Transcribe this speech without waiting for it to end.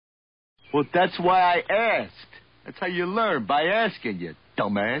Well, that's why I asked. That's how you learn, by asking, you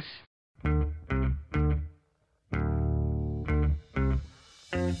dumbass.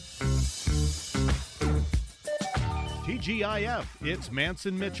 TGIF, it's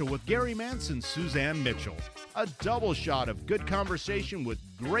Manson Mitchell with Gary Manson, Suzanne Mitchell. A double shot of good conversation with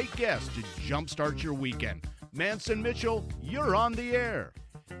great guests to jumpstart your weekend. Manson Mitchell, you're on the air.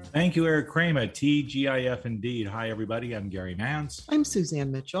 Thank you, Eric Kramer. TGIF indeed. Hi, everybody. I'm Gary Mance. I'm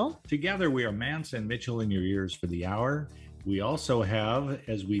Suzanne Mitchell. Together, we are Mance and Mitchell in your ears for the hour. We also have,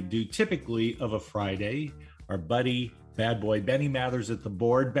 as we do typically of a Friday, our buddy, bad boy, Benny Mathers at the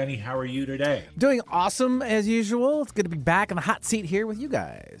board. Benny, how are you today? Doing awesome as usual. It's good to be back in the hot seat here with you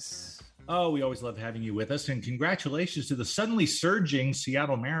guys. Oh, we always love having you with us. And congratulations to the suddenly surging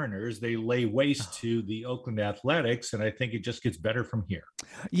Seattle Mariners. They lay waste to the Oakland Athletics, and I think it just gets better from here.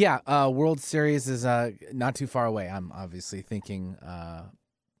 Yeah, World Series is not too far away. I'm obviously thinking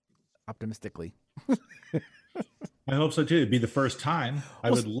optimistically. I hope so, too. It'd be the first time.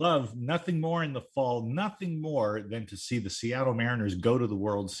 I would love nothing more in the fall, nothing more than to see the Seattle Mariners go to the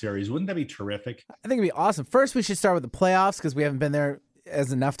World Series. Wouldn't that be terrific? I think it'd be awesome. First, we should start with the playoffs because we haven't been there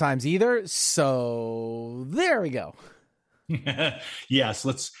as enough times either. So there we go. Yes,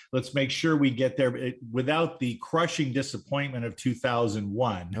 let's make sure we get there without the crushing disappointment of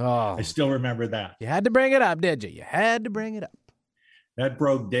 2001. Oh, I still remember that. You had to bring it up, did you? You had to bring it up. That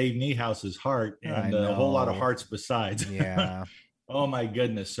broke Dave Niehause's heart and a whole lot of hearts besides. Yeah. Oh, my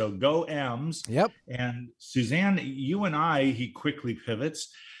goodness. So go M's. Yep. And Suzanne, you and I, he quickly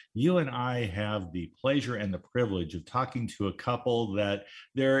pivots. You and I have the pleasure and the privilege of talking to a couple that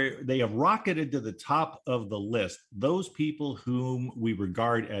they have rocketed to the top of the list. Those people whom we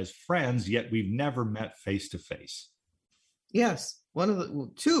regard as friends, yet we've never met face to face. Yes,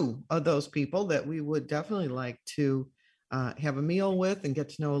 two of those people that we would definitely like to have a meal with and get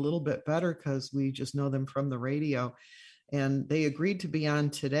to know a little bit better because we just know them from the radio. And they agreed to be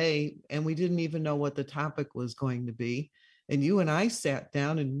on today, and we didn't even know what the topic was going to be. And you and I sat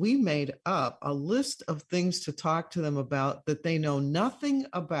down and we made up a list of things to talk to them about that they know nothing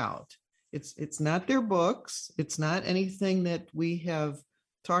about. It's not their books. It's not anything that we have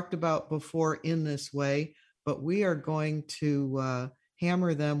talked about before in this way, but we are going to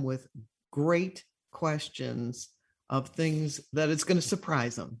hammer them with great questions of things that it's going to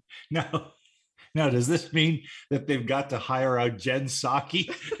surprise them. Now, does this mean that they've got to hire out Jen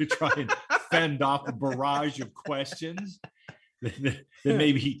Psaki to try and fend off a barrage of questions that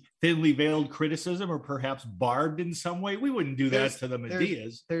may be thinly veiled criticism or perhaps barbed in some way? We wouldn't do that to the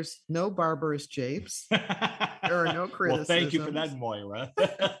Medias. There's no barbarous japes. There are no criticisms. Well, thank you for that, Moira.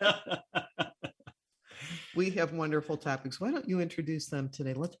 We have wonderful topics. Why don't you introduce them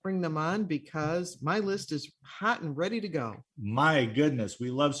today? Let's bring them on because my list is hot and ready to go. My goodness, we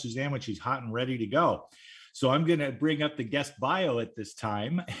love Suzanne when she's hot and ready to go. So I'm going to bring up the guest bio at this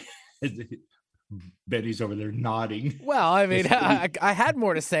time. Betty's over there nodding. Well, I mean, I had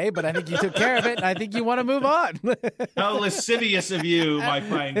more to say, but I think you took care of it, and I think you want to move on. How lascivious of you, my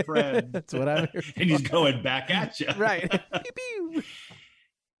fine friend. That's what I'm here for. And he's going back at you. Right. Pew, pew.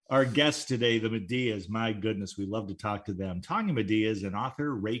 Our guests today, the Medias, my goodness, we love to talk to them. Tanya Medea is an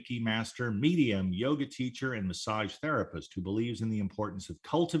author, Reiki master, medium, yoga teacher, and massage therapist who believes in the importance of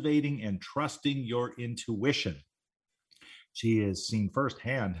cultivating and trusting your intuition. She has seen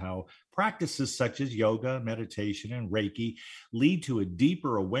firsthand how practices such as yoga, meditation, and Reiki lead to a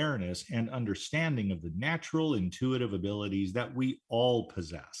deeper awareness and understanding of the natural, intuitive abilities that we all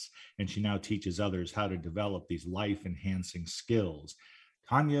possess. And she now teaches others how to develop these life-enhancing skills.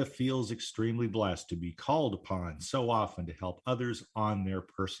 Tanya feels extremely blessed to be called upon so often to help others on their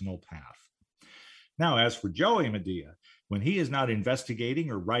personal path. Now, as for Joey Medea, when he is not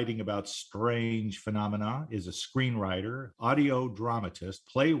investigating or writing about strange phenomena, is a screenwriter, audio dramatist,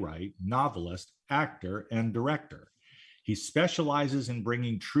 playwright, novelist, actor, and director. He specializes in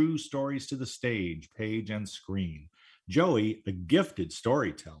bringing true stories to the stage, page, and screen. Joey, a gifted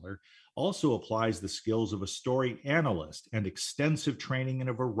storyteller, also applies the skills of a story analyst and extensive training in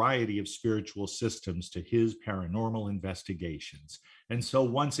a variety of spiritual systems to his paranormal investigations. And so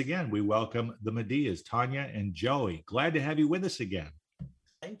once again, we welcome the Medias, Tanya and Joey. Glad to have you with us again.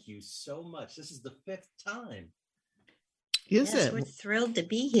 Thank you so much. This is the 5th time. Is it? We're thrilled to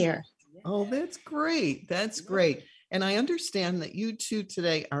be here. Oh, that's great. That's great. And I understand that you two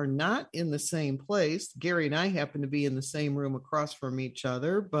today are not in the same place. Gary and I happen to be in the same room across from each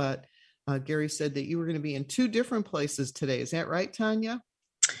other, but Gary said that you were going to be in 2 different places today. Is that right, Tanya?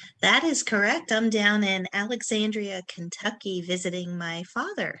 That is correct. I'm down in Alexandria, Kentucky, visiting my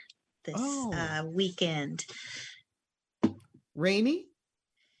father this weekend. Rainy?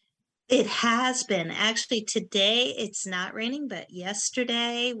 It has been. Actually, today it's not raining, but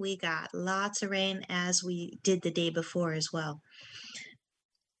yesterday we got lots of rain as we did the day before as well.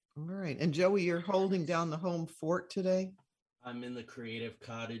 All right. And Joey, you're holding down the home fort today? I'm in the Creative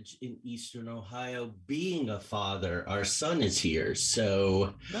Cottage in Eastern Ohio being a father. Our son is here.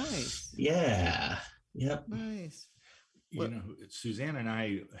 So Nice. yeah. Yep. Nice. You know, Suzanne and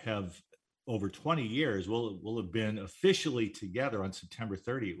I have over 20 years. We'll have been officially together on September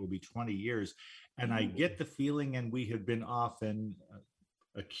 30th. It will be 20 years. And I get the feeling, and we have been often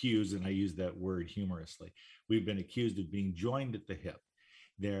accused, and I use that word humorously, we've been accused of being joined at the hip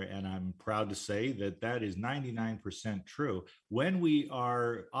there. And I'm proud to say that that is 99% true. When we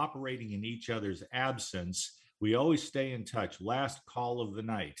are operating in each other's absence, we always stay in touch. Last call of the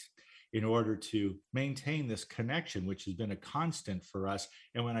night, in order to maintain this connection, which has been a constant for us.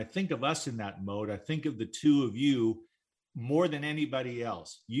 And when I think of us in that mode, I think of the two of you more than anybody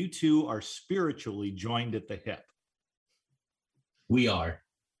else. You two are spiritually joined at the hip. We are.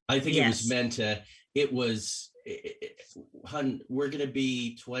 I think it was Yes. meant to, hun, we're going to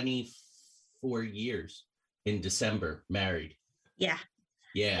be 24 years in December married. Yeah.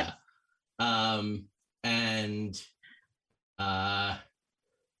 Yeah.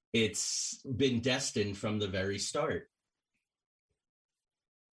 It's been destined from the very start.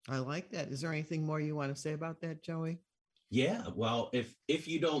 I like that. Is there anything more you want to say about that, Joey? Yeah, well, if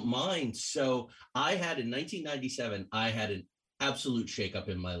you don't mind. So I had in 1997, I had an absolute shakeup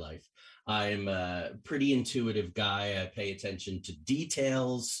in my life. I'm a pretty intuitive guy. I pay attention to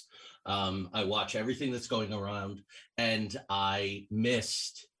details. I watch everything that's going around, and I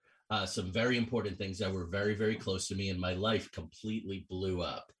missed some very important things that were very, very close to me, and my life completely blew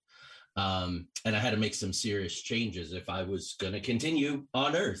up. And I had to make some serious changes if I was going to continue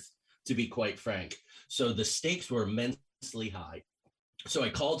on Earth, to be quite frank. So the stakes were immensely high. So I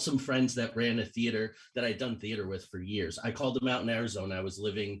called some friends that ran a theater that I'd done theater with for years. I called them out in Arizona. I was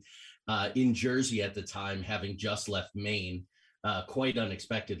living in Jersey at the time, having just left Maine, quite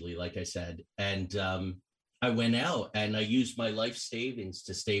unexpectedly, like I said. And I went out and I used my life savings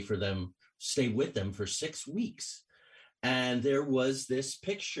to stay with them for 6 weeks. And there was this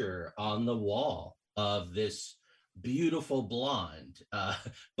picture on the wall of this beautiful blonde,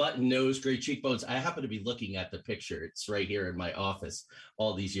 button nose, great cheekbones. I happen to be looking at the picture. It's right here in my office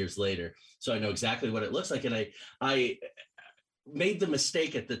all these years later. So I know exactly what it looks like. And I made the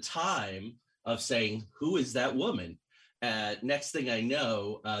mistake at the time of saying, who is that woman? Next thing I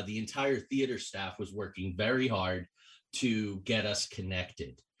know, the entire theater staff was working very hard to get us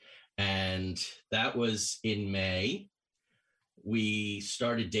connected. And that was in May. We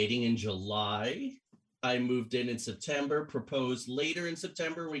started dating in July. I moved in September, proposed later in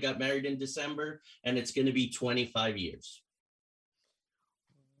September. We got married in December, and it's going to be 25 years.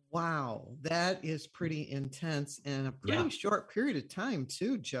 Wow, that is pretty intense and a pretty short period of time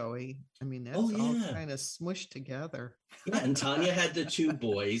too, Joey. I mean, that's all kind of smushed together. Yeah, and Tanya had the 2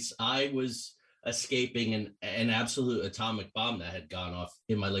 boys. I was escaping an absolute atomic bomb that had gone off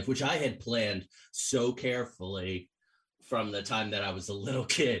in my life, which I had planned so carefully from the time that I was a little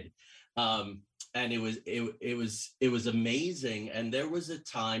kid. And it was amazing. And there was a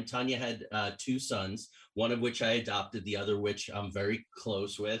time Tanya had 2 sons, one of which I adopted, the other which I'm very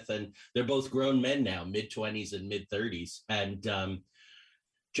close with. And they're both grown men now, mid-20s and mid-30s. And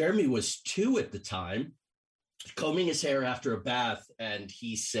Jeremy was 2 at the time, combing his hair after a bath. And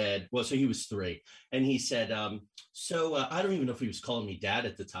he said, so he was 3. And he said, I don't even know if he was calling me dad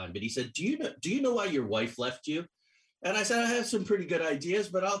at the time, but he said, do you know why your wife left you? And I said, I have some pretty good ideas,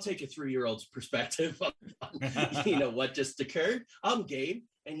 but I'll take a 3-year-old's perspective on what just occurred. I'm game.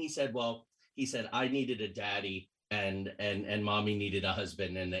 And he said, I needed a daddy and mommy needed a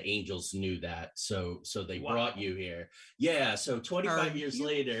husband, and the angels knew that. So they brought you here. Yeah. So 25 years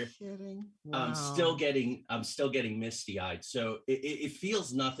later, wow. I'm still getting misty eyed. So it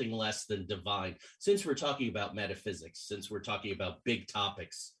feels nothing less than divine, since we're talking about metaphysics, since we're talking about big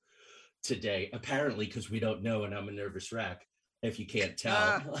topics today, apparently, because we don't know, and I'm a nervous wreck, if you can't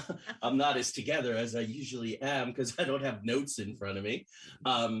tell. I'm not as together as I usually am because I don't have notes in front of me.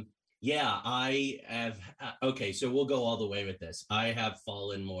 I have, so we'll go all the way with this. I have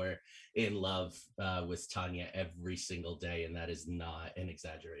fallen more in love with Tanya every single day, and that is not an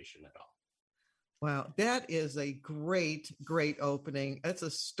exaggeration at all. Wow, that is a great, great opening. That's a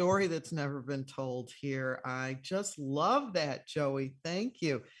story that's never been told here. I just love that, Joey. Thank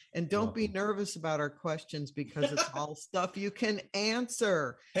you. And don't be nervous about our questions because it's all stuff you can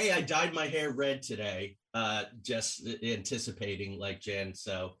answer. Hey, I dyed my hair red today, just anticipating like Jan.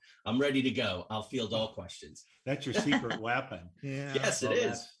 So I'm ready to go. I'll field all questions. That's your secret weapon. Yeah. Yes, it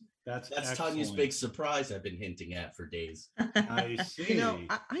is. That's Tanya's excellent. big surprise I've been hinting at for days. I see.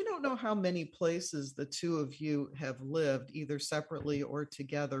 I don't know how many places the two of you have lived, either separately or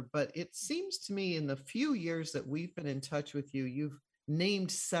together, but it seems to me in the few years that we've been in touch with you, you've named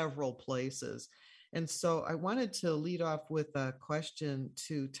several places. And so I wanted to lead off with a question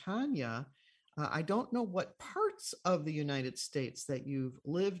to Tanya. I don't know what parts of the United States that you've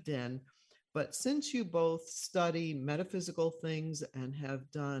lived in, but since you both study metaphysical things and have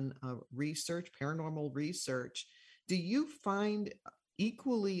done research, paranormal research, do you find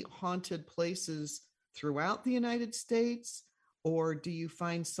equally haunted places throughout the United States? Or do you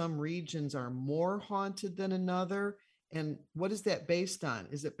find some regions are more haunted than another? And what is that based on?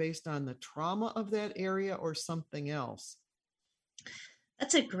 Is it based on the trauma of that area or something else?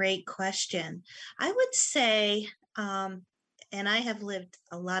 That's a great question. I would say, and I have lived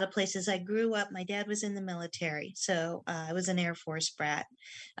a lot of places. I grew up, my dad was in the military, so I was an Air Force brat.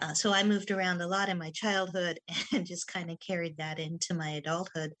 So I moved around a lot in my childhood and just kind of carried that into my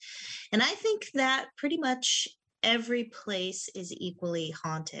adulthood. And I think that pretty much every place is equally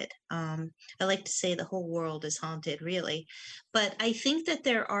haunted. I like to say the whole world is haunted, really. But I think that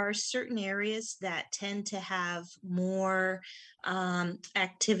there are certain areas that tend to have more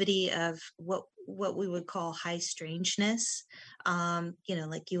activity of what we would call high strangeness,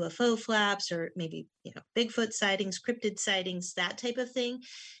 like UFO flaps or maybe, Bigfoot sightings, cryptid sightings, that type of thing.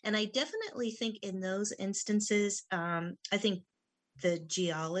 And I definitely think in those instances, I think the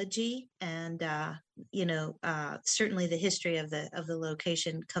geology and certainly the history of the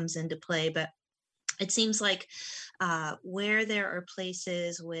location comes into play, but it seems like where there are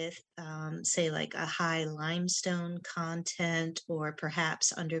places with say like a high limestone content or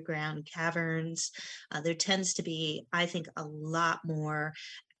perhaps underground caverns, there tends to be, I think, a lot more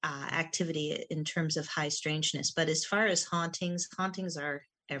activity in terms of high strangeness. But as far as hauntings are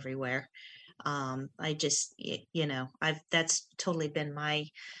everywhere. I just, that's totally been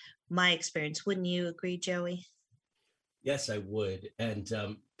my experience. Wouldn't you agree, Joey? Yes, I would. And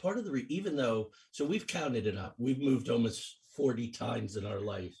part of even though, so we've counted it up, we've moved almost 40 times in our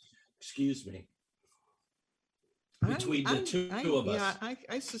life. Excuse me. Between the two of us. Yeah,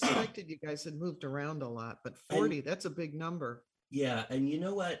 I suspected you guys had moved around a lot, but 40, that's a big number. Yeah. And you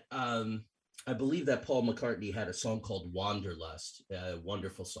know what? I believe that Paul McCartney had a song called Wanderlust, a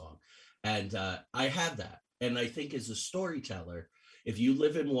wonderful song. And I have that. And I think as a storyteller, if you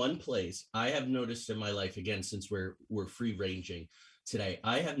live in one place, I have noticed in my life, again, since we're free ranging today,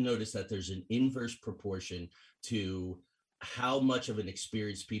 I have noticed that there's an inverse proportion to how much of an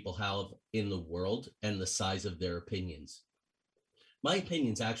experience people have in the world and the size of their opinions. My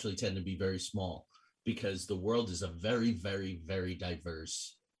opinions actually tend to be very small because the world is a very, very, very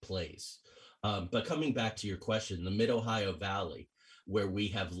diverse place. But coming back to your question, the Mid-Ohio Valley, where we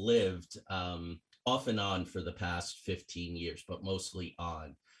have lived off and on for the past 15 years, but mostly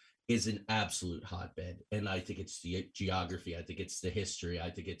on, is an absolute hotbed. And I think it's the geography. I think it's the history. I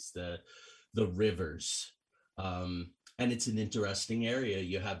think it's the rivers. And it's an interesting area.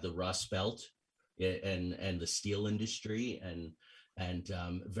 You have the Rust Belt and the steel industry and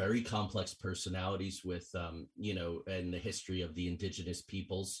very complex personalities with, and the history of the indigenous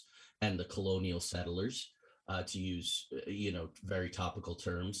peoples and the colonial settlers. To use, very topical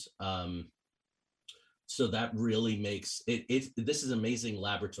terms. So that really makes it, this is amazing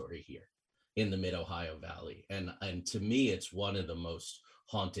laboratory here in the Mid-Ohio Valley. And to me, it's one of the most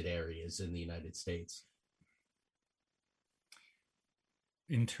haunted areas in the United States.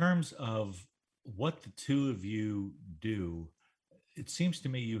 In terms of what the two of you do, it seems to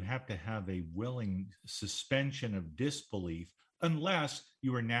me you have to have a willing suspension of disbelief unless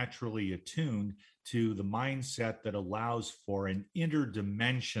you are naturally attuned to the mindset that allows for an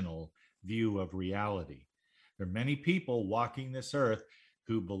interdimensional view of reality. There are many people walking this earth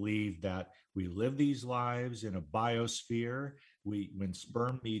who believe that we live these lives in a biosphere. When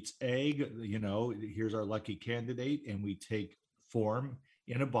sperm meets egg, here's our lucky candidate, and we take form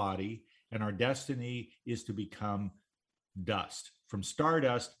in a body, and our destiny is to become dust. From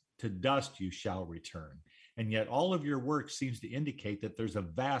stardust to dust you shall return. And yet all of your work seems to indicate that there's a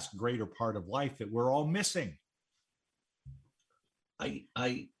vast greater part of life that we're all missing.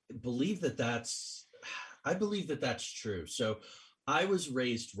 I believe that that's true. So I was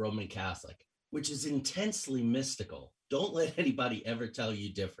raised Roman Catholic, which is intensely mystical. Don't let anybody ever tell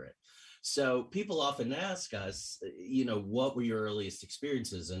you different. So people often ask us, what were your earliest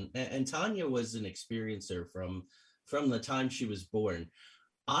experiences? And Tanya was an experiencer from the time she was born.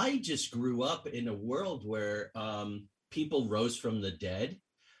 I just grew up in a world where people rose from the dead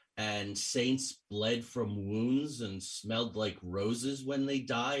and saints bled from wounds and smelled like roses when they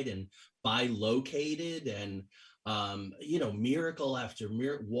died and bilocated, and miracle after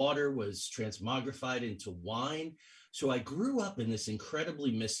miracle, water was transmogrified into wine. So I grew up in this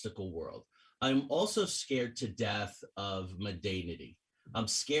incredibly mystical world. I'm also scared to death of mundanity. I'm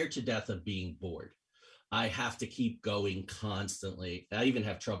scared to death of being bored. I have to keep going constantly. I even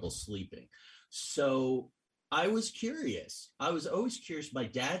have trouble sleeping. So I was curious. I was always curious. My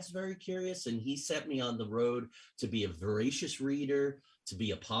dad's very curious, and he set me on the road to be a voracious reader, to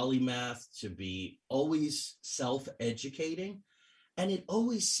be a polymath, to be always self-educating. And it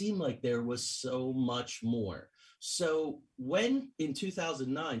always seemed like there was so much more. So when in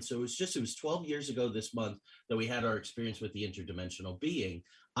 2009, so it was 12 years ago this month that we had our experience with the interdimensional being,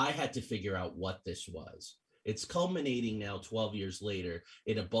 I had to figure out what this was. It's culminating now 12 years later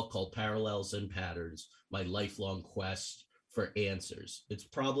in a book called Parallels and Patterns, My Lifelong Quest for Answers. It's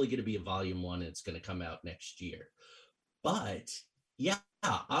probably going to be a volume 1, and it's going to come out next year. But yeah,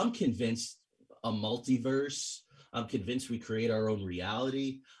 I'm convinced a multiverse. I'm convinced we create our own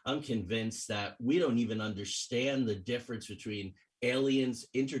reality. I'm convinced that we don't even understand the difference between aliens,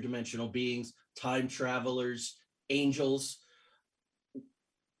 interdimensional beings, time travelers, angels.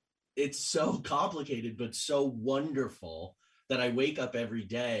 It's so complicated, but so wonderful that I wake up every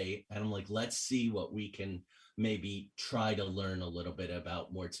day and I'm like, let's see what we can maybe try to learn a little bit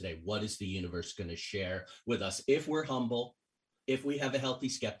about more today. What is the universe going to share with us? If we're humble, if we have a healthy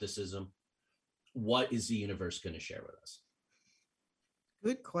skepticism, what is the universe going to share with us?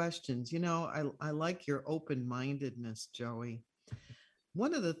 Good questions. I like your open-mindedness, Joey.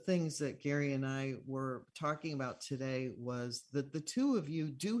 One of the things that Gary and I were talking about today was that the two of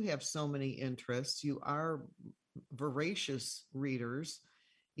you do have so many interests. You are voracious readers.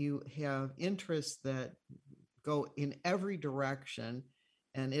 You have interests that go in every direction,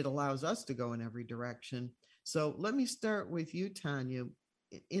 and it allows us to go in every direction. So let me start with you, Tanya.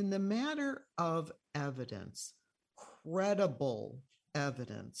 In the matter of evidence, credible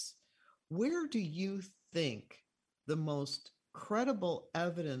evidence, where do you think the most credible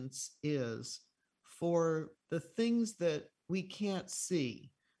evidence is for the things that we can't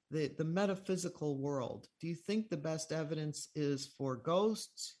see, the metaphysical world? Do you think the best evidence is for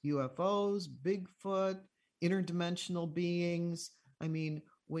ghosts, UFOs, Bigfoot, interdimensional beings? I mean,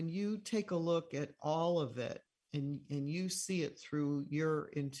 when you take a look at all of it, and you see it through your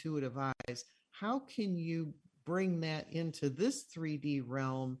intuitive eyes, how can you bring that into this 3D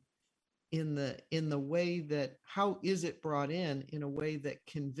realm in the way that, how is it brought in a way that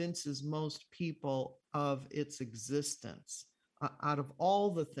convinces most people of its existence? Out of all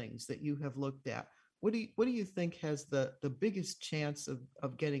the things that you have looked at, what do you think has the biggest chance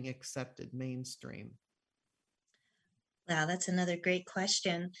of getting accepted mainstream? Wow, that's another great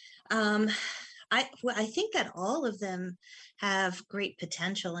question. I think that all of them have great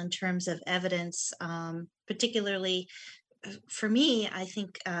potential in terms of evidence, particularly for me. I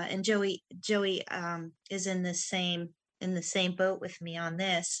think, and Joey is in the same boat with me on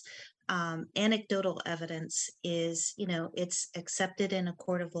this. Anecdotal evidence is, it's accepted in a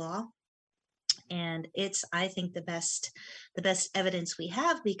court of law. And it's, I think, the best evidence we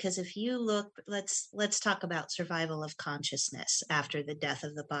have, because if you look, let's talk about survival of consciousness after the death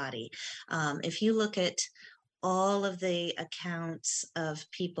of the body. If you look at all of the accounts of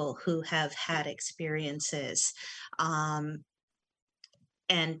people who have had experiences, and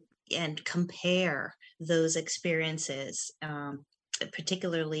compare those experiences,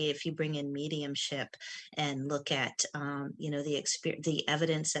 particularly if you bring in mediumship and look at the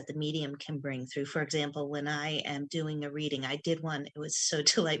evidence that the medium can bring through. For example, when I am doing a reading, I did one, it was so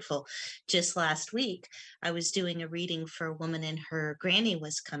delightful. Just last week, I was doing a reading for a woman, and her granny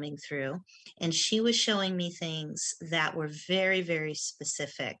was coming through, and she was showing me things that were very, very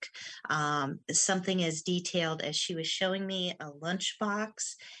specific. Something as detailed as she was showing me a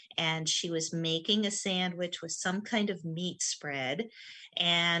lunchbox, and she was making a sandwich with some kind of meat spread,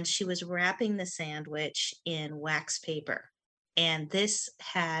 and she was wrapping the sandwich in wax paper. And this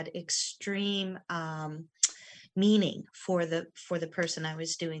had extreme meaning for the person I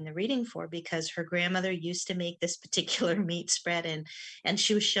was doing the reading for, because her grandmother used to make this particular meat spread, and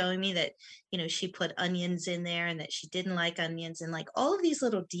she was showing me that, she put onions in there and that she didn't like onions, and like all of these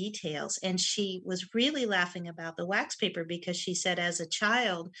little details. And she was really laughing about the wax paper, because she said as a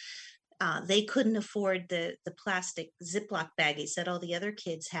child, they couldn't afford the plastic Ziploc baggies that all the other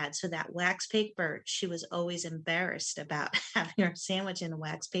kids had. So that wax paper, she was always embarrassed about having her sandwich in a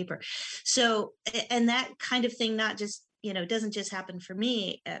wax paper. So, and that kind of thing, not just it doesn't just happen for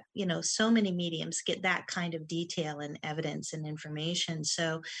me. So many mediums get that kind of detail and evidence and information.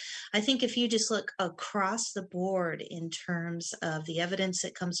 So I think if you just look across the board in terms of the evidence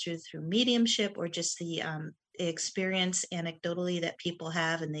that comes through mediumship, or just the experience anecdotally that people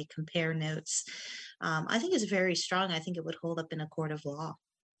have, and they compare notes, I think is very strong. I think it would hold up in a court of law.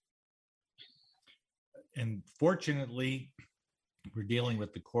 And fortunately, we're dealing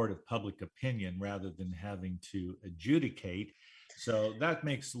with the court of public opinion rather than having to adjudicate. So that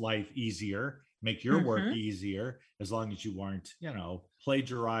makes life easier, make your work easier, as long as you weren't,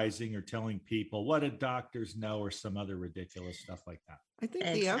 plagiarizing or telling people what did doctors know or some other ridiculous stuff like that. I think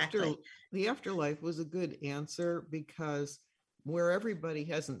Exactly. the afterlife was a good answer, because where everybody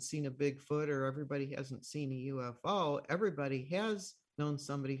hasn't seen a Bigfoot or everybody hasn't seen a UFO, everybody has known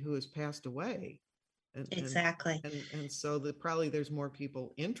somebody who has passed away. Exactly. And so probably there's more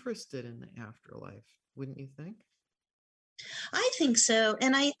people interested in the afterlife, wouldn't you think? I think so.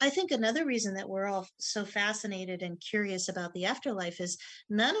 And I think another reason that we're all so fascinated and curious about the afterlife is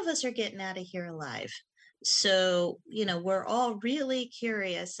none of us are getting out of here alive. So, we're all really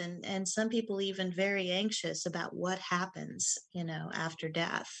curious, and some people even very anxious about what happens, after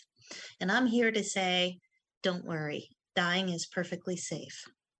death. And I'm here to say, don't worry, dying is perfectly safe.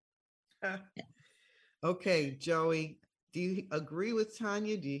 Okay, Joey, do you agree with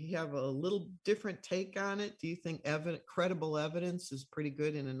Tanya? Do you have a little different take on it? Do you think credible evidence is pretty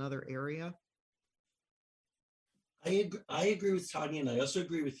good in another area? I agree with Tanya, and I also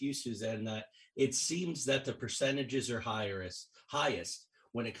agree with you, Suzanne, that it seems that the percentages are highest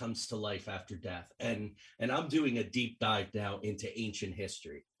when it comes to life after death. And I'm doing a deep dive now into ancient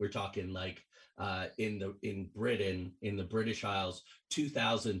history. We're talking like in Britain, in the British Isles,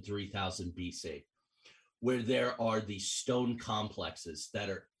 2000, 3000 BC, where there are these stone complexes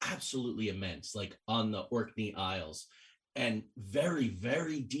that are absolutely immense, like on the Orkney Isles, and very,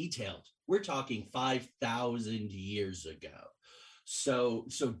 very detailed. We're talking 5,000 years ago. So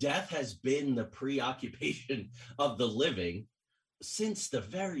death has been the preoccupation of the living since the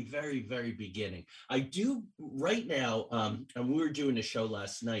very, very, very beginning. I do right now, and we were doing a show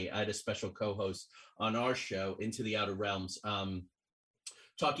last night. I had a special co-host on our show, Into the Outer Realms,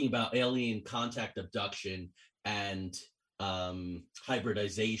 talking about alien contact abduction and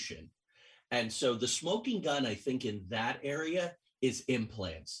hybridization. And so the smoking gun, I think, in that area is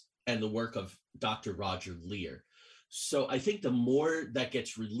implants and the work of Dr. Roger Leir. So I think the more that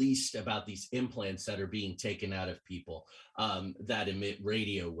gets released about these implants that are being taken out of people, that emit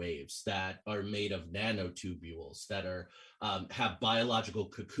radio waves, that are made of nanotubules, that are have biological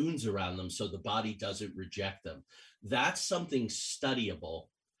cocoons around them so the body doesn't reject them, that's something studyable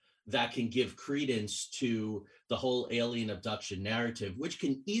that can give credence to the whole alien abduction narrative, which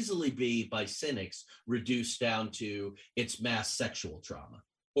can easily be, by cynics, reduced down to it's mass sexual trauma,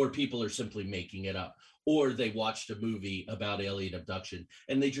 or people are simply making it up, or they watched a movie about alien abduction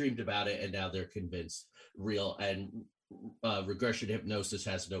and they dreamed about it and now they're convinced real, and regression hypnosis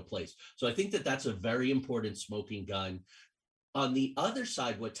has no place. So I think that that's a very important smoking gun. On the other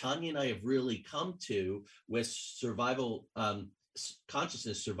side, what Tanya and I have really come to with survival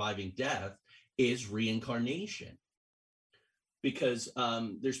consciousness surviving death is reincarnation. Because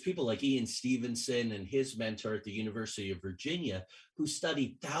there's people like Ian Stevenson and his mentor at the University of Virginia who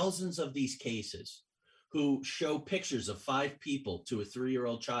studied thousands of these cases, who show pictures of 5 people to a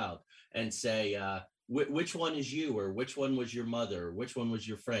 3-year-old child and say, which one is you, or which one was your mother, or which one was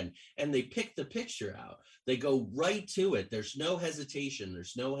your friend? And they pick the picture out. They go right to it. There's no hesitation.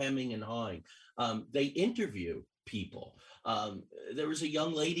 There's no hemming and hawing. They interview people. There was a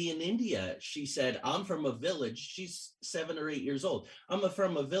young lady in India. She said, I'm from a village. She's 7 or 8 years old. I'm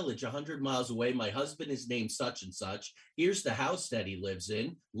from a village 100 miles away. My husband is named such and such. Here's the house that he lives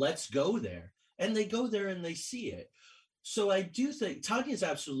in. Let's go there. And they go there and they see it. So I do think Tanya's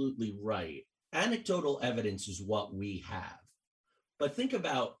absolutely right. Anecdotal evidence is what we have. But think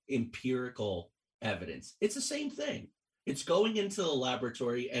about empirical evidence. It's the same thing. It's going into the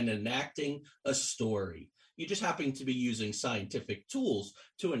laboratory and enacting a story. You just happen to be using scientific tools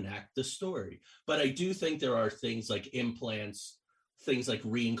to enact the story. But I do think there are things like implants, things like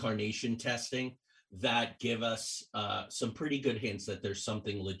reincarnation testing that give us some pretty good hints that there's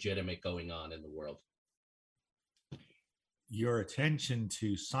something legitimate going on in the world. Your attention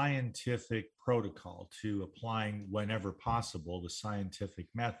to scientific protocol, to applying whenever possible the scientific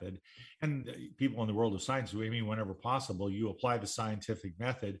method. And people in the world of science, we mean whenever possible, you apply the scientific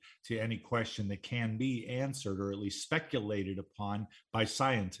method to any question that can be answered or at least speculated upon by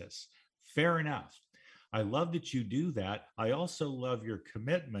scientists. Fair enough. I love that you do that. I also love your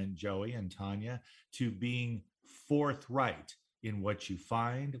commitment, Joey and Tanya, to being forthright in what you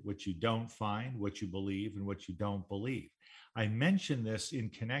find, what you don't find, what you believe, and what you don't believe. I mention this in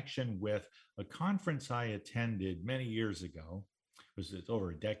connection with a conference I attended many years ago. It's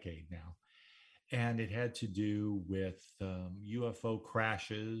over a decade now. And it had to do with UFO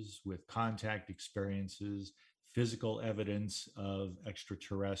crashes, with contact experiences, physical evidence of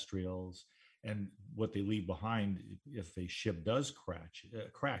extraterrestrials, and what they leave behind if a ship does crash.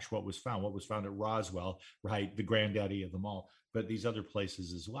 What was found at Roswell, right? The granddaddy of them all, but these other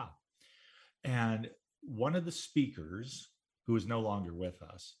places as well. And one of the speakers, who is no longer with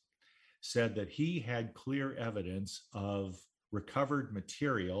us, said that he had clear evidence of recovered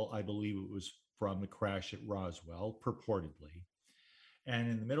material. I believe it was from the crash at Roswell, purportedly. And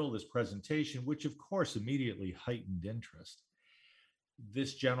in the middle of this presentation, which of course immediately heightened interest,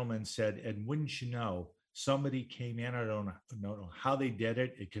 this gentleman said, and wouldn't you know, somebody came in, I don't know how they did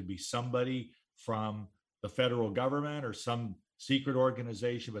it. It could be somebody from the federal government or some secret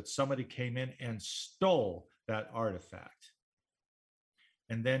organization, but somebody came in and stole that artifact.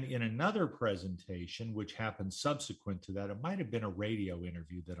 And then in another presentation, which happened subsequent to that, it might have been a radio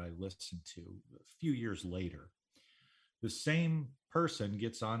interview that I listened to a few years later. The same person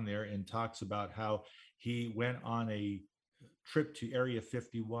gets on there and talks about how he went on a trip to Area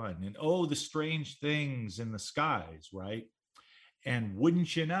 51 and, oh, the strange things in the skies, right? And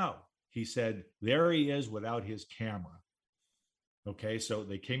wouldn't you know, he said, there he is without his camera. Okay, so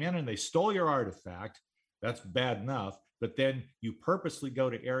they came in and they stole your artifact. That's bad enough. But then you purposely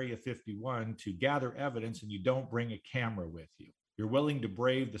go to Area 51 to gather evidence and you don't bring a camera with you. You're willing to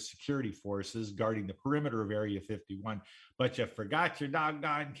brave the security forces guarding the perimeter of Area 51, but you forgot your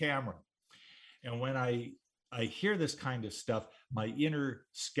doggone camera. And when I hear this kind of stuff, my inner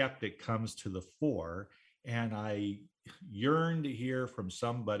skeptic comes to the fore, and I yearn to hear from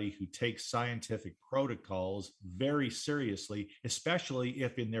somebody who takes scientific protocols very seriously, especially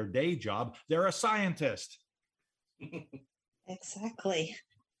if in their day job, they're a scientist. Exactly.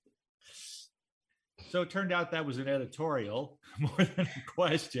 So it turned out that was an editorial more than a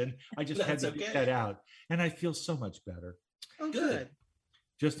question. I just had to get that out. And I feel so much better. Oh, good.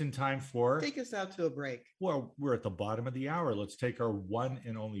 Just in time for... Take us out to a break. Well, we're at the bottom of the hour. Let's take our one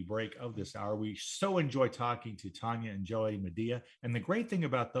and only break of this hour. We so enjoy talking to Tanya and Joey Medea. And the great thing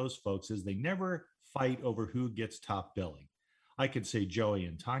about those folks is they never fight over who gets top billing. I can say Joey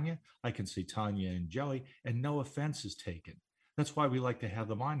and Tanya. I can say Tanya and Joey, and no offense is taken. That's why we like to have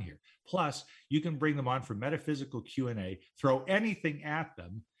them on here. Plus, you can bring them on for metaphysical Q&A, throw anything at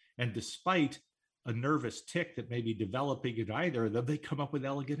them, and despite a nervous tick that may be developing in either of them, they come up with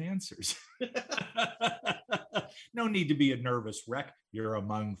elegant answers. No need to be a nervous wreck. You're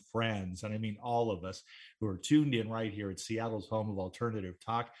among friends. And I mean all of us who are tuned in right here at Seattle's home of alternative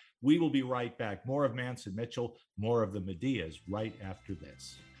talk. We will be right back. More of Mance & Mitchell, more of the Medeas right after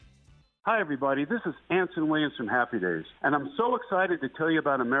this. Hi, everybody. This is Anson Williams from Happy Days, and I'm so excited to tell you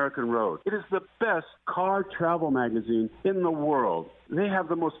about American Road. It is the best car travel magazine in the world. They have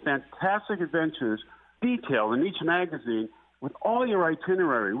the most fantastic adventures detailed in each magazine with all your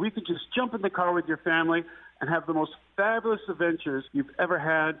itinerary. We could just jump in the car with your family and have the most fabulous adventures you've ever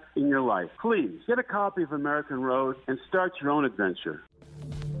had in your life. Please get a copy of American Road and start your own adventure.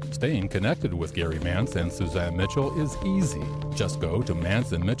 Staying connected with Gary Mance and Suzanne Mitchell is easy. Just go to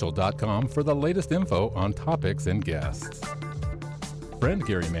manceandmitchell.com for the latest info on topics and guests. Friend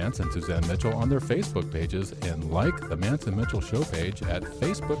Gary Mance and Suzanne Mitchell on their Facebook pages and like the Mance and Mitchell show page at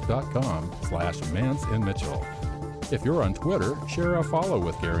facebook.com/Mance and Mitchell. If you're on Twitter, share a follow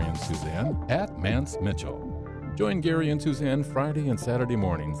with Gary and Suzanne at Mance Mitchell. Join Gary and Suzanne Friday and Saturday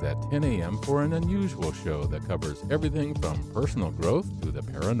mornings at 10 a.m. for an unusual show that covers everything from personal growth to the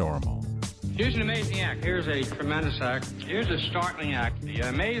paranormal. Here's an amazing act. Here's a tremendous act. Here's a startling act. The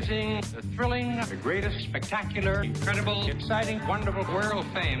amazing, the thrilling, the greatest, spectacular, incredible, exciting, wonderful, world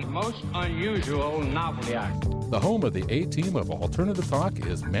famed, most unusual novelty act. The home of the A-team of Alternative Talk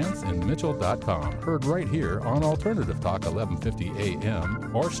is manceandmitchell.com. Heard right here on Alternative Talk 1150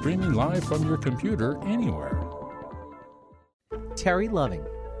 AM or streaming live from your computer anywhere. Terry Loving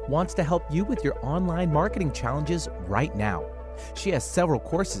wants to help you with your online marketing challenges right now. She has several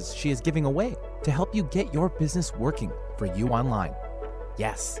courses she is giving away to help you get your business working for you online.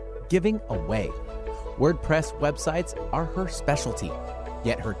 Yes, giving away. WordPress websites are her specialty,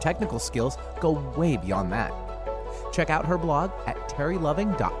 yet her technical skills go way beyond that. Check out her blog at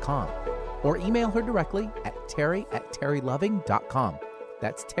terryloving.com or email her directly at terry@terryloving.com.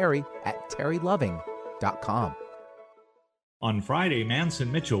 That's terry@terryloving.com. On Friday,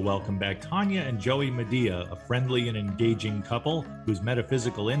 Manson Mitchell welcomed back Tanya and Joey Medea, a friendly and engaging couple whose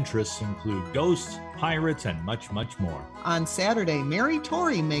metaphysical interests include ghosts, pirates, and much, much more. On Saturday, Mary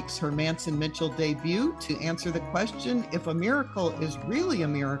Torrey makes her Manson Mitchell debut to answer the question if a miracle is really a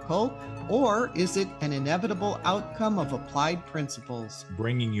miracle, or is it an inevitable outcome of applied principles?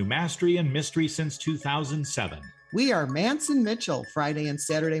 Bringing you mastery and mystery since 2007. We are Manson Mitchell, Friday and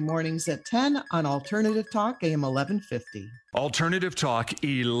Saturday mornings at 10 on Alternative Talk, AM 1150. Alternative Talk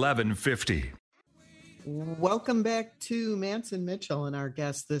 1150. Welcome back to Manson Mitchell and our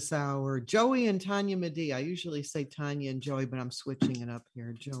guests this hour, Joey and Tanya Medea. I usually say Tanya and Joey, but I'm switching it up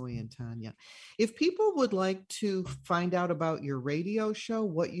here, Joey and Tanya. If people would like to find out about your radio show,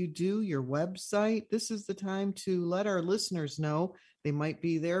 what you do, your website, this is the time to let our listeners know. They might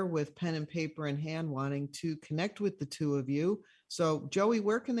be there with pen and paper in hand wanting to connect with the two of you. So, Joey,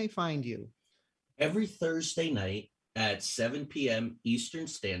 where can they find you? Every Thursday night at 7 p.m. Eastern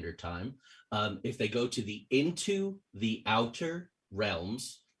Standard Time. If they go to the Into the Outer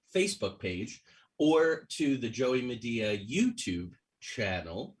Realms Facebook page or to the Joey Medea YouTube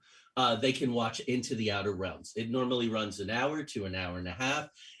channel, they can watch Into the Outer Realms. It normally runs an hour to an hour and a half.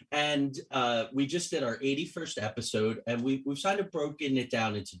 And we just did our 81st episode, and we've kind of broken it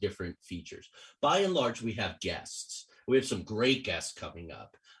down into different features. By and large, we have guests. We have some great guests coming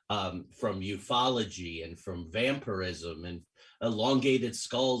up from ufology and from vampirism and elongated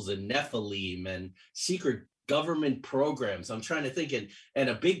skulls and Nephilim and secret government programs. I'm trying to think, and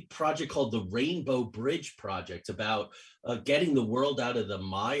a big project called the Rainbow Bridge Project about getting the world out of the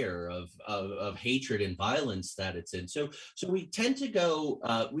mire of hatred and violence that it's in. So we tend to go,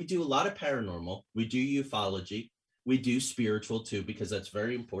 we do a lot of paranormal, we do ufology, we do spiritual too, because that's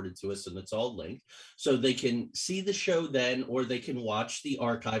very important to us and it's all linked. So they can see the show then, or they can watch the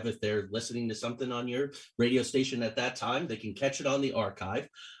archive if they're listening to something on your radio station at that time. They can catch it on the archive.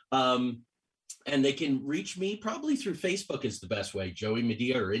 And they can reach me probably through Facebook is the best way, Joey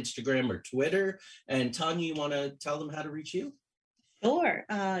Medea, or Instagram or Twitter. And Tanya, you want to tell them how to reach you? Sure.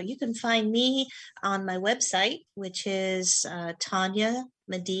 You can find me on my website, which is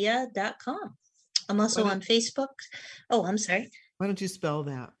tanyamedea.com. I'm also on Facebook. Oh, I'm sorry. Why don't you spell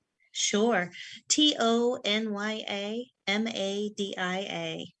that? Sure. TONYAMADIA.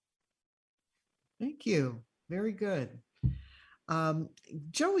 Thank you. Very good.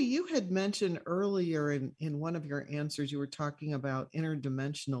 Joey, you had mentioned earlier in one of your answers, you were talking about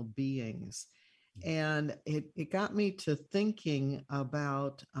interdimensional beings. And it got me to thinking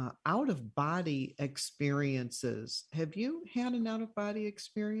about out-of-body experiences. Have you had an out-of-body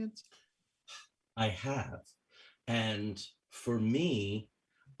experience? I have. And for me,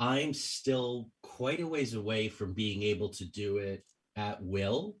 I'm still quite a ways away from being able to do it at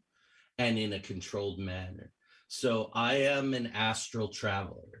will and in a controlled manner. So I am an astral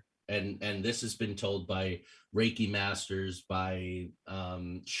traveler. And this has been told by Reiki masters, by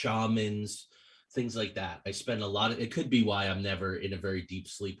shamans, things like that. I spend a lot of, it could be why I'm never in a very deep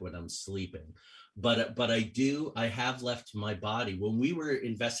sleep when I'm sleeping. But I have left my body. When we were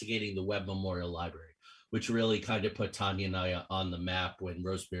investigating the Webb Memorial Library, which really kind of put Tanya and I on the map when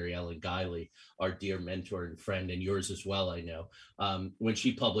Rosemary Ellen Guiley, our dear mentor and friend, and yours as well, I know, when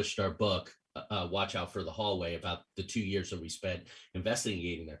she published our book, Watch Out for the Hallway, about the 2 years that we spent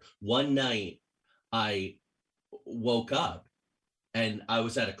investigating there. One night I woke up and I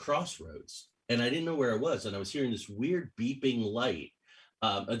was at a crossroads and I didn't know where I was. And I was hearing this weird beeping light,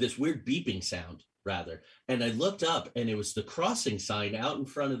 this weird beeping sound rather. And I looked up and it was the crossing sign out in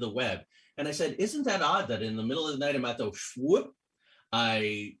front of the Webb. And I said, isn't that odd that in the middle of the night I'm at the whoop,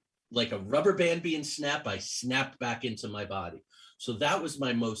 I, like a rubber band being snapped, I snapped back into my body. So that was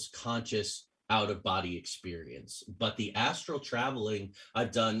my most conscious out-of-body experience. But the astral traveling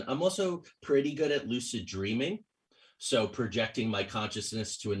I've done, I'm also pretty good at lucid dreaming. So projecting my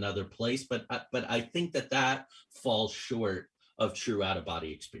consciousness to another place. But I think that falls short of true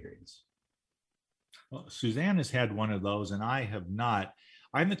out-of-body experience. Well, Suzanne has had one of those and I have not.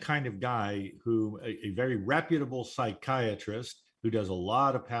 I'm the kind of guy who, a very reputable psychiatrist who does a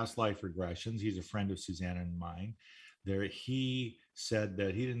lot of past life regressions. He's a friend of Suzanne and mine. He said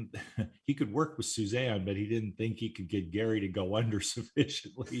that he could work with Suzanne, but he didn't think he could get Gary to go under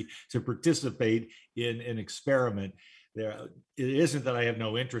sufficiently to participate in an experiment. It isn't that I have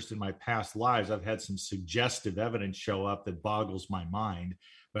no interest in my past lives. I've had some suggestive evidence show up that boggles my mind,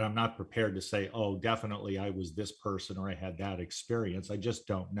 but I'm not prepared to say, oh, definitely I was this person or I had that experience. I just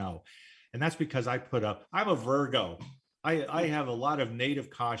don't know. And that's because I'm a Virgo. I have a lot of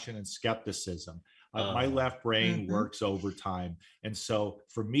native caution and skepticism. My left brain works overtime. And so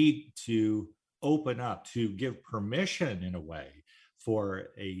for me to open up, to give permission in a way for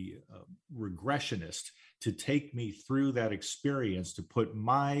a regressionist to take me through that experience, to put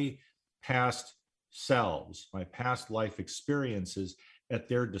my past selves, my past life experiences at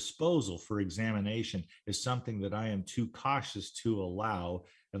their disposal for examination, is something that I am too cautious to allow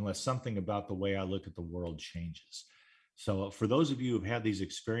unless something about the way I look at the world changes. So for those of you who've had these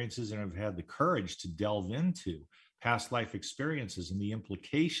experiences and have had the courage to delve into past life experiences and the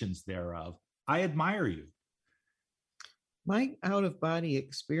implications thereof, I admire you. My out-of-body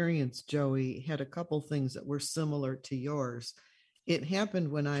experience, Joey, had a couple things that were similar to yours. It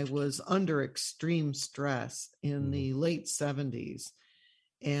happened when I was under extreme stress in the late 70s.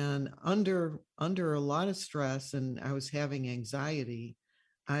 And under a lot of stress, and I was having anxiety,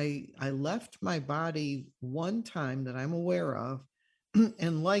 I left my body one time that I'm aware of.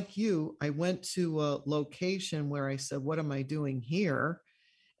 And like you, I went to a location where I said, what am I doing here?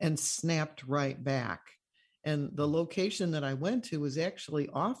 And snapped right back. And the location that I went to was actually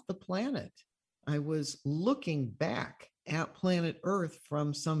off the planet. I was looking back at planet Earth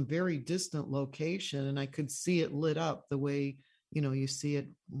from some very distant location, and I could see it lit up the way, you see it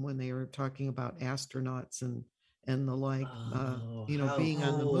when they were talking about astronauts and the like, being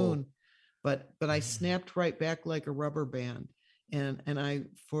on the moon. But I snapped right back like a rubber band. And I,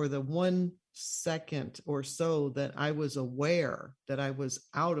 for the 1 second or so that I was aware that I was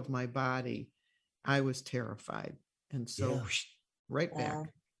out of my body, I was terrified. And so right back.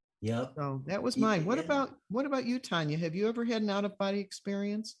 Yep. So that was mine. What about you, Tanya? Have you ever had an out of body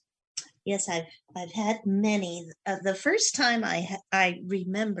experience? Yes, I've had many. The first time I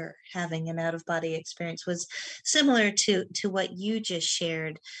remember having an out of body experience was similar to what you just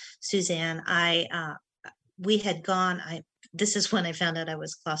shared, Suzanne. We had gone. This is when I found out I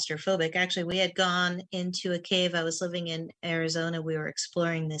was claustrophobic. Actually, we had gone into a cave. I was living in Arizona. We were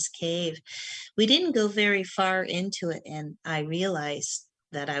exploring this cave. We didn't go very far into it, and I realized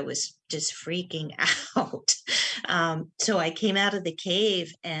that I was just freaking out. So I came out of the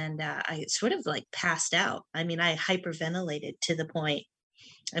cave and I sort of like passed out. I mean, I hyperventilated to the point.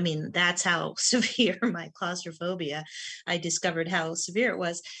 I mean, that's how severe my claustrophobia. I discovered how severe it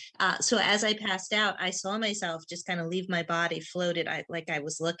was. So as I passed out, I saw myself just kind of leave my body, floated, like I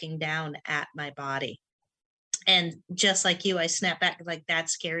was looking down at my body. And just like you, I snapped back. Like that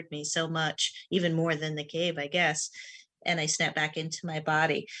scared me so much, even more than the cave, I guess. And I snapped back into my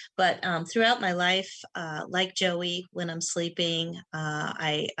body. But throughout my life, like Joey, when I'm sleeping,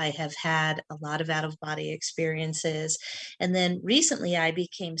 I have had a lot of out-of-body experiences. And then recently I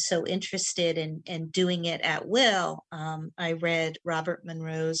became so interested in doing it at will. I read Robert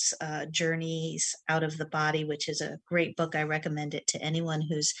Monroe's Journeys Out of the Body, which is a great book. I recommend it to anyone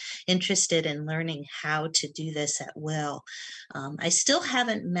who's interested in learning how to do this at will. I still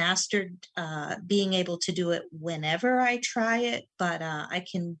haven't mastered being able to do it whenever I try it, but I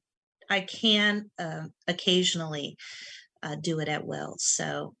can occasionally do it at will.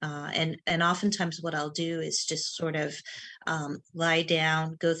 So and oftentimes what I'll do is just sort of lie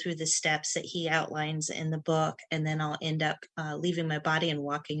down, go through the steps that he outlines in the book, and then I'll end up leaving my body and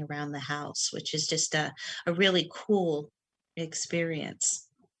walking around the house, which is just a really cool experience.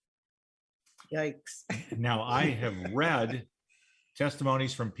 Yikes. Now, I have read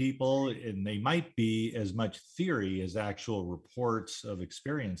testimonies from people, and they might be as much theory as actual reports of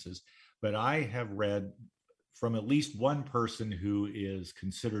experiences, but I have read from at least one person who is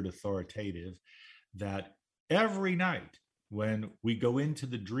considered authoritative that every night when we go into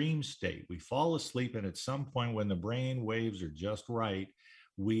the dream state, we fall asleep, and at some point when the brain waves are just right,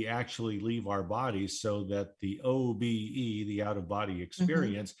 we actually leave our bodies, so that the OBE, the out-of-body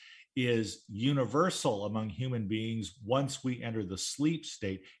experience, is universal among human beings once we enter the sleep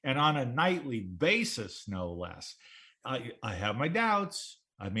state, and on a nightly basis, no less. I have my doubts.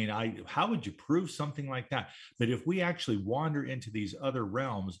 I mean, how would you prove something like that? But if we actually wander into these other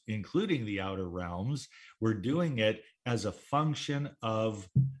realms, including the outer realms, we're doing it as a function of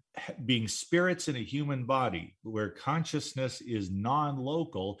being spirits in a human body, where consciousness is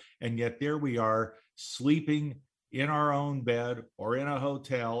non-local, and yet there we are sleeping in our own bed or in a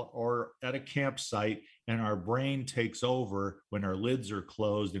hotel or at a campsite, and our brain takes over when our lids are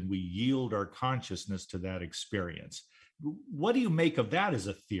closed and we yield our consciousness to that experience. What do you make of that as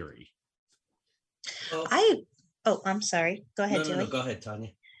a theory? I'm sorry. Go ahead, Joey. No, go ahead,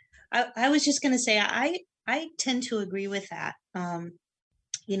 Tanya. I was just going to say, I tend to agree with that.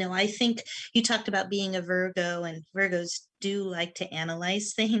 I think you talked about being a Virgo, and Virgos do like to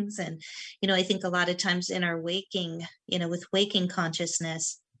analyze things. And, I think a lot of times in our waking, with waking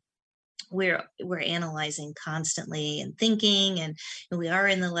consciousness, we're analyzing constantly and thinking, and we are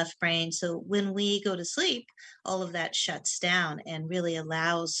in the left brain. So when we go to sleep, all of that shuts down and really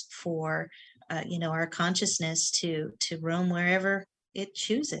allows for our consciousness to roam wherever it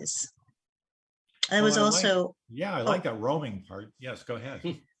chooses. That was also I like that roaming part. Yes, go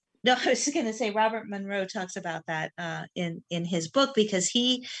ahead. No, I was going to say Robert Monroe talks about that in his book, because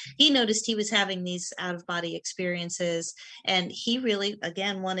he noticed he was having these out-of-body experiences, and he really,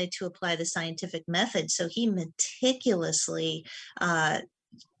 again, wanted to apply the scientific method. So he meticulously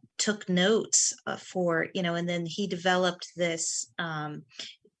took notes and then he developed this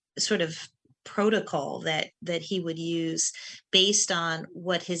sort of protocol that he would use based on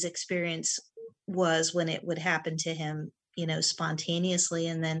what his experience was when it would happen to him, spontaneously.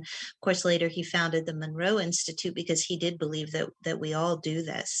 And then, of course, later he founded the Monroe Institute, because he did believe that we all do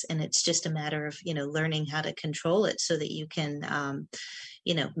this. And it's just a matter of, learning how to control it so that you can,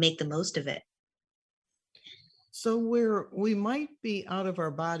 make the most of it. So we might be out of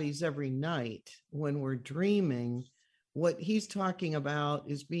our bodies every night when we're dreaming. What he's talking about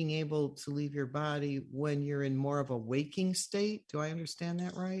is being able to leave your body when you're in more of a waking state. Do I understand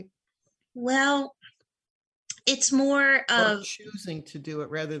that right? Well, it's more of choosing to do it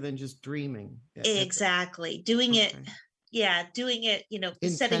rather than just dreaming. Exactly. Doing it. Yeah. Doing it,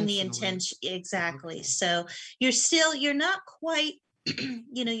 setting the intention. Exactly. Okay. So you're not quite,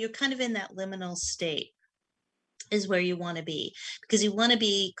 you're kind of in that liminal state is where you want to be, because you want to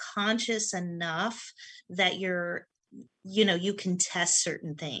be conscious enough that you can test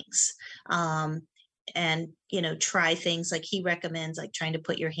certain things. And try things like he recommends, like trying to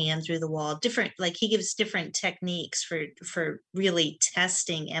put your hand through the wall, he gives different techniques for really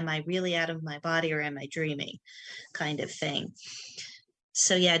testing, am I really out of my body or am I dreaming, kind of thing.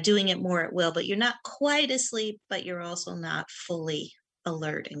 So yeah, doing it more at will, but you're not quite asleep, but you're also not fully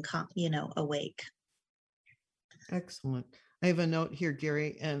alert and awake. Excellent. I have a note here,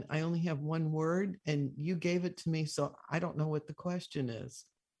 Gary, and I only have one word, and you gave it to me, so I don't know what the question is.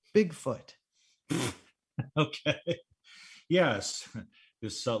 Bigfoot. Okay. Yes,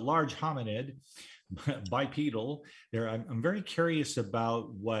 this large hominid, bipedal. I'm very curious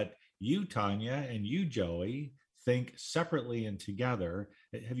about what you, Tanya, and you, Joey, think separately and together.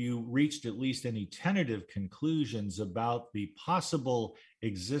 Have you reached at least any tentative conclusions about the possible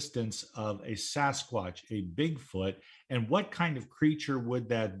existence of a Sasquatch, a Bigfoot, and what kind of creature would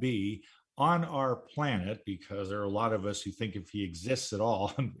that be on our planet? Because there are a lot of us who think if he exists at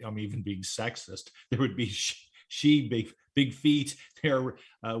all, I'm even being sexist, there would be big feet there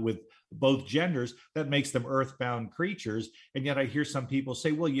with both genders. That makes them earthbound creatures. And yet I hear some people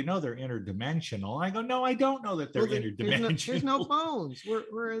say, well, they're interdimensional. I go, no, I don't know that they're interdimensional. There's no bones.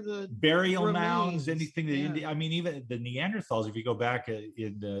 Where are the burial remains? Mounds, anything that even the Neanderthals, if you go back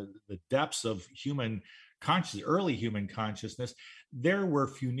in the depths of early human consciousness, there were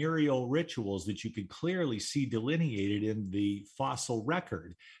funereal rituals that you could clearly see delineated in the fossil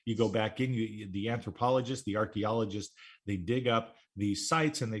record. You go back in, the anthropologists, the archaeologists, they dig up these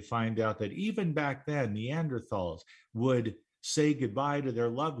sites and they find out that even back then, Neanderthals would say goodbye to their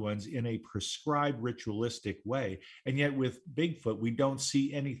loved ones in a prescribed ritualistic way. And yet with Bigfoot, we don't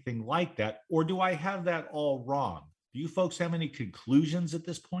see anything like that. Or do I have that all wrong? Do you folks have any conclusions at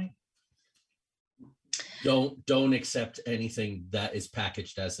this point? Don't accept anything that is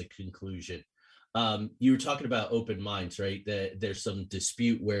packaged as a conclusion. You were talking about open minds, right? There's some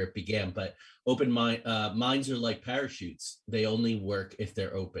dispute where it began, but minds are like parachutes. They only work if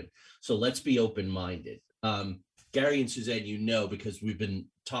they're open. So let's be open-minded. Gary and Suzanne, because we've been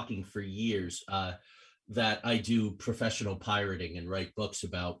talking for years, that I do professional pirating and write books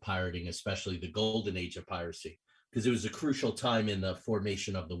about pirating, especially the golden age of piracy, because it was a crucial time in the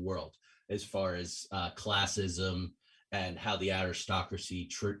formation of the world, as far as classism and how the aristocracy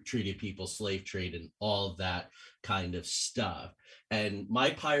treated people, slave trade, and all of that kind of stuff. And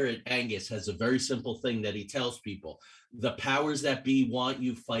my pirate Angus has a very simple thing that he tells people: the powers that be want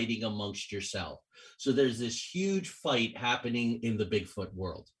you fighting amongst yourself. So there's this huge fight happening in the Bigfoot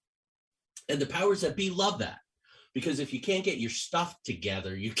world. And the powers that be love that, because if you can't get your stuff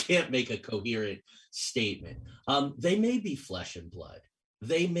together, you can't make a coherent statement. They may be flesh and blood.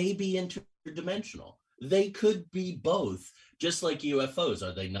 They may be interdimensional. They could be both, just like UFOs.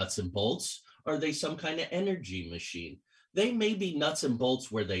 Are they nuts and bolts? Are they some kind of energy machine? They may be nuts and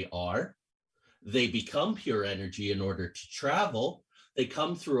bolts where they are. They become pure energy in order to travel. They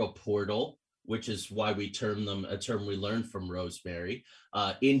come through a portal, which is why we term them, a term we learned from Rosemary,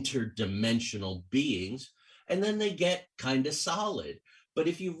 interdimensional beings. And then they get kind of solid. But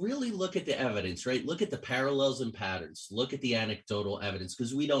if you really look at the evidence, right, look at the parallels and patterns, look at the anecdotal evidence,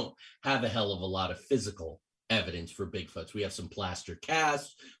 because we don't have a hell of a lot of physical evidence for Bigfoots. We have some plaster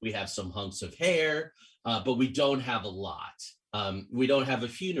casts, we have some hunks of hair, but we don't have a lot. We don't have a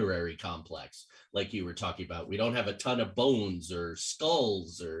funerary complex like you were talking about. We don't have a ton of bones or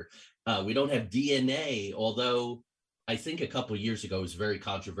skulls, or we don't have DNA, although I think a couple of years ago it was very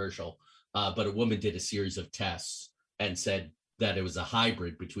controversial, but a woman did a series of tests and said that it was a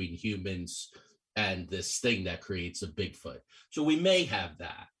hybrid between humans and this thing that creates a Bigfoot. So we may have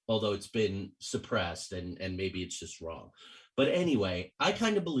that, although it's been suppressed and maybe it's just wrong. But anyway, I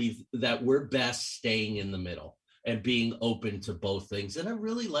kind of believe that we're best staying in the middle and being open to both things. And I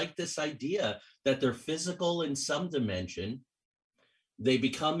really like this idea that they're physical in some dimension. They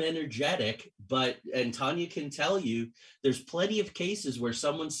become energetic, and Tanya can tell you, there's plenty of cases where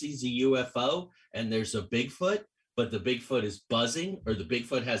someone sees a UFO and there's a Bigfoot, but the Bigfoot is buzzing, or the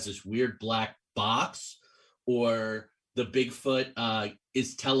Bigfoot has this weird black box, or the Bigfoot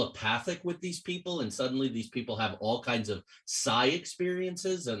is telepathic with these people, and suddenly these people have all kinds of psi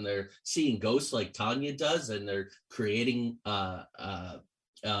experiences, and they're seeing ghosts like Tanya does, and they're creating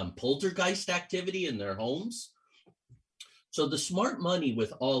poltergeist activity in their homes. So the smart money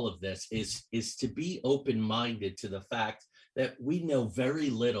with all of this is to be open-minded to the fact that we know very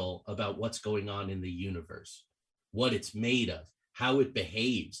little about what's going on in the universe, what it's made of, how it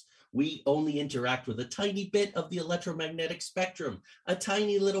behaves. We only interact with a tiny bit of the electromagnetic spectrum, a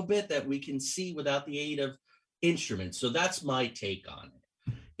tiny little bit that we can see without the aid of instruments. So that's my take on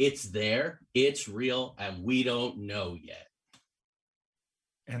it. It's there, it's real, and we don't know yet.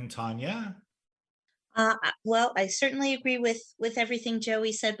 And Tanya? Well, I certainly agree with everything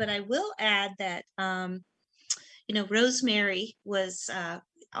Joey said, but I will add that, Rosemary was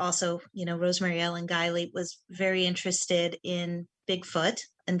also, Rosemary Ellen Guiley was very interested in Bigfoot.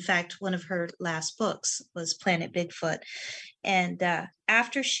 In fact, one of her last books was Planet Bigfoot. And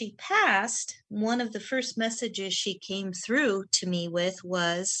after she passed, one of the first messages she came through to me with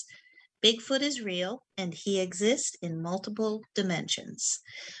was, Bigfoot is real and he exists in multiple dimensions,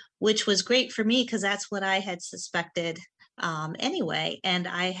 which was great for me because that's what I had suspected anyway. And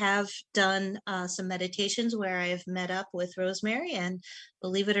I have done some meditations where I have met up with Rosemary, and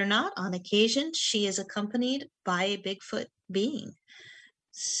believe it or not, on occasion, she is accompanied by a Bigfoot being.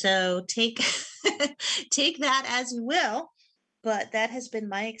 So take take that as you will, but that has been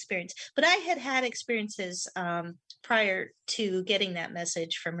my experience. But I had experiences prior to getting that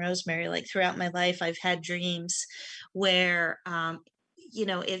message from Rosemary. Like throughout my life, I've had dreams where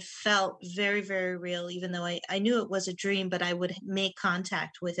it felt very, very real, even though I knew it was a dream, but I would make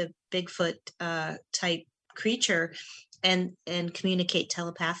contact with a Bigfoot type creature and communicate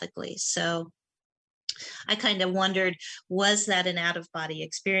telepathically. So I kind of wondered, was that an out-of-body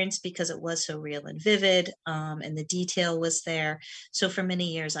experience because it was so real and vivid, and the detail was there? So for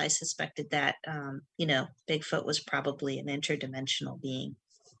many years, I suspected that, Bigfoot was probably an interdimensional being.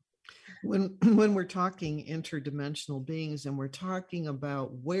 When we're talking interdimensional beings and we're talking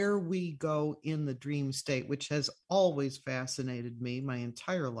about where we go in the dream state, which has always fascinated me my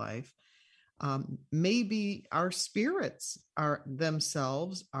entire life, maybe our spirits are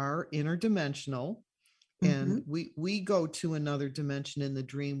themselves are interdimensional. And we go to another dimension in the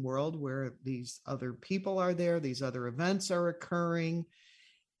dream world where these other people are there, these other events are occurring,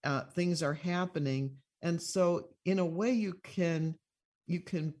 things are happening. And so in a way you can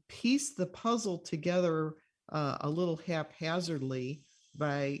piece the puzzle together a little haphazardly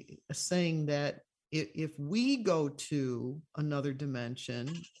by saying that if we go to another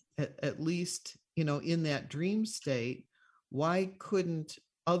dimension, at least, in that dream state, why couldn't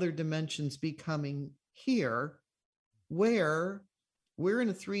other dimensions be coming here where we're in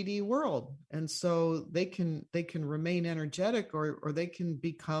a 3D world? And so they can remain energetic or they can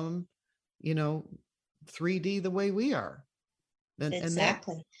become, 3D the way we are.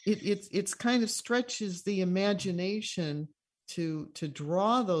 Exactly. And that, it's kind of stretches the imagination to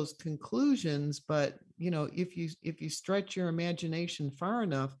draw those conclusions. But, if you stretch your imagination far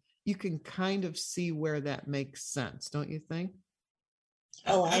enough, you can kind of see where that makes sense. Don't you think?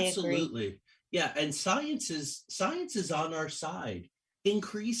 Oh, I absolutely. agree. Yeah, and science is on our side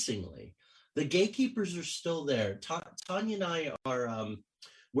increasingly. The gatekeepers are still there. Tanya and I are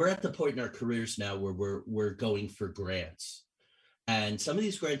we're at the point in our careers now where we're going for grants, and some of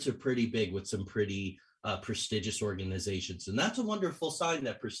these grants are pretty big with some pretty prestigious organizations, and that's a wonderful sign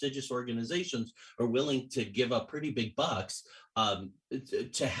that prestigious organizations are willing to give up pretty big bucks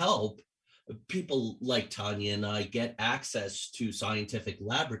to help people like Tanya and I get access to scientific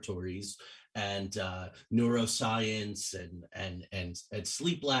laboratories and neuroscience and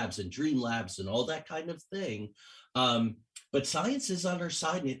sleep labs and dream labs and all that kind of thing. But science is on our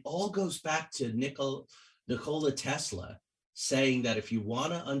side, and it all goes back to Nikola Tesla saying that if you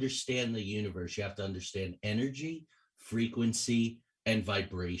want to understand the universe, you have to understand energy, frequency, and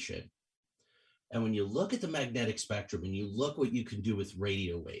vibration. And when you look at the magnetic spectrum and you look what you can do with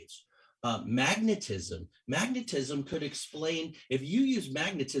radio waves, magnetism could explain, if you use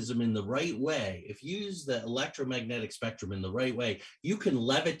magnetism in the right way, if you use the electromagnetic spectrum in the right way, you can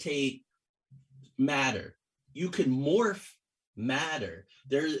levitate matter. You can morph matter.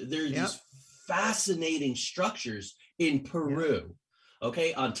 There are these fascinating structures in Peru.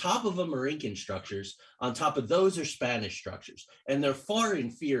 Okay, on top of them are Incan structures. On top of those are Spanish structures, and they're far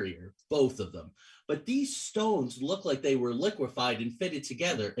inferior, both of them. But these stones look like they were liquefied and fitted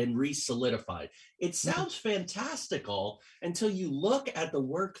together and re-solidified. It sounds fantastical until you look at the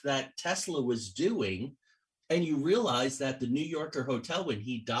work that Tesla was doing, and you realize that the New Yorker Hotel, when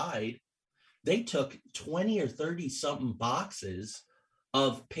he died, they took 20 or 30 something boxes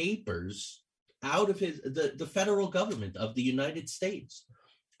of papers out of the federal government of the United States.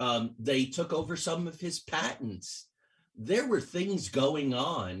 They took over some of his patents. There were things going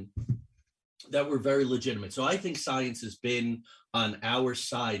on that were very legitimate. So I think science has been on our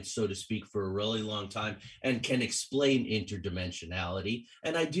side, so to speak, for a really long time and can explain interdimensionality.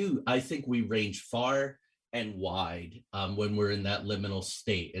 And I think we range far and wide when we're in that liminal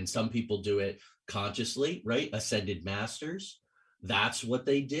state. And some people do it consciously, right? Ascended masters, that's what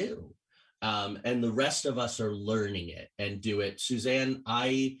they do. And the rest of us are learning it and do it. Suzanne,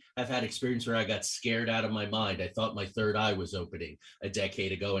 I have had experience where I got scared out of my mind. I thought my third eye was opening a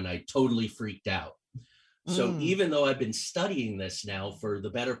decade ago, and I totally freaked out. So even though I've been studying this now for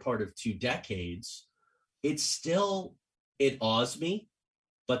the better part of 2 decades, it awes me,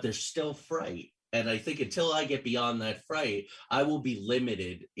 but there's still fright. And I think until I get beyond that fright, I will be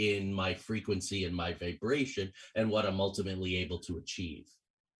limited in my frequency and my vibration and what I'm ultimately able to achieve.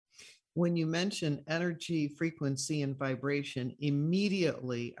 When you mention energy, frequency, and vibration,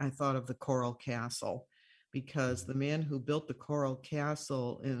 immediately I thought of the Coral Castle, because the man who built the Coral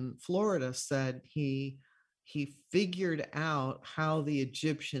Castle in Florida said he figured out how the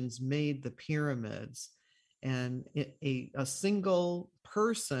Egyptians made the pyramids, and a single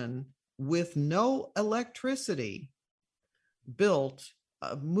person with no electricity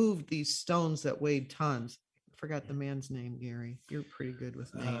moved these stones that weighed tons. Forgot the man's name, Gary. You're pretty good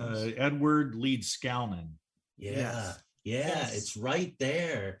with names. Edward Leeds-Skalman. Yeah. It's right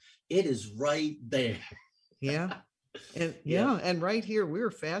there. It is right there. Yeah. And right here, we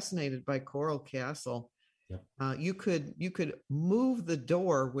were fascinated by Coral Castle. Yep. You could move the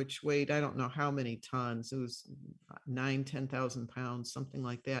door, which weighed, I don't know how many tons. It was 10,000 pounds, something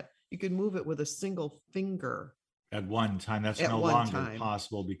like that. You could move it with a single finger. At one time. That's no longer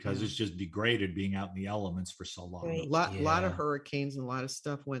possible because it's just degraded being out in the elements for so long. A lot of hurricanes and a lot of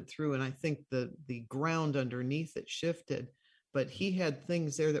stuff went through, and I think the ground underneath it shifted, but he had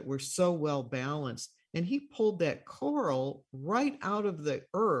things there that were so well balanced, and he pulled that coral right out of the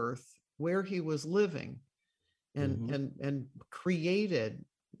earth where he was living, and created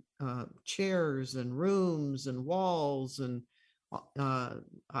chairs and rooms and walls and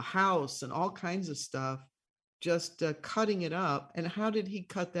a house and all kinds of stuff, just cutting it up. And how did he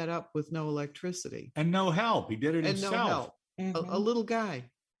cut that up with no electricity? And no help. He did it himself. No help. A little guy.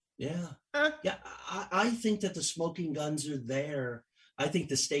 Yeah. I think that the smoking guns are there. I think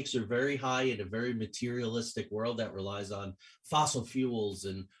the stakes are very high in a very materialistic world that relies on fossil fuels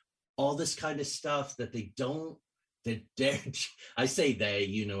and all this kind of stuff that I say they,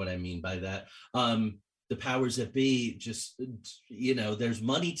 you know what I mean by that. The powers that be just, there's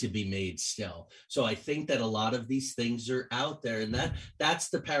money to be made still. So I think that a lot of these things are out there, and that's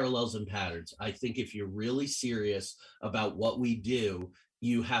the parallels and patterns. I think if you're really serious about what we do,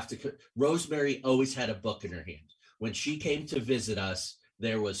 you have to. Rosemary always had a book in her hand. When she came to visit us,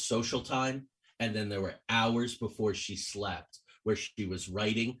 there was social time, and then there were hours before she slept, where she was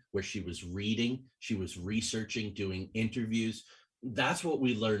writing, where she was reading, she was researching, doing interviews. That's what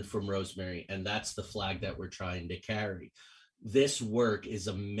we learned from Rosemary, and that's the flag that we're trying to carry. This work is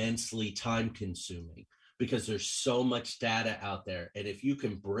immensely time consuming because there's so much data out there. And if you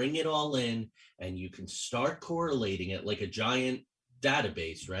can bring it all in and you can start correlating it like a giant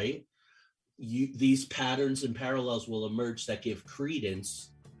database, right? These patterns and parallels will emerge that give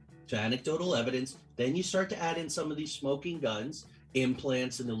credence to anecdotal evidence. Then you start to add in some of these smoking guns,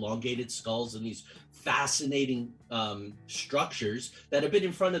 implants and elongated skulls and these fascinating structures that have been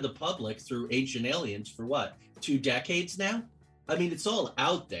in front of the public through Ancient Aliens for 2 decades now? I mean, it's all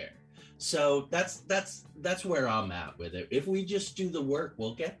out there. So that's where I'm at with it. If we just do the work,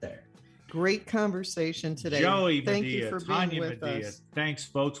 we'll get there. Great conversation today. Joey Thank Medea, you for Tanya being with Medea. us. Thanks,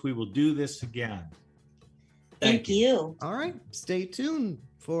 folks. We will do this again. Thank you. All right. Stay tuned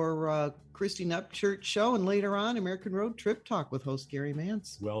for Christy Upchurch Show and later on American Road Trip Talk with host Gary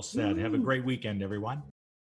Mance. Well said. Have a great weekend, everyone.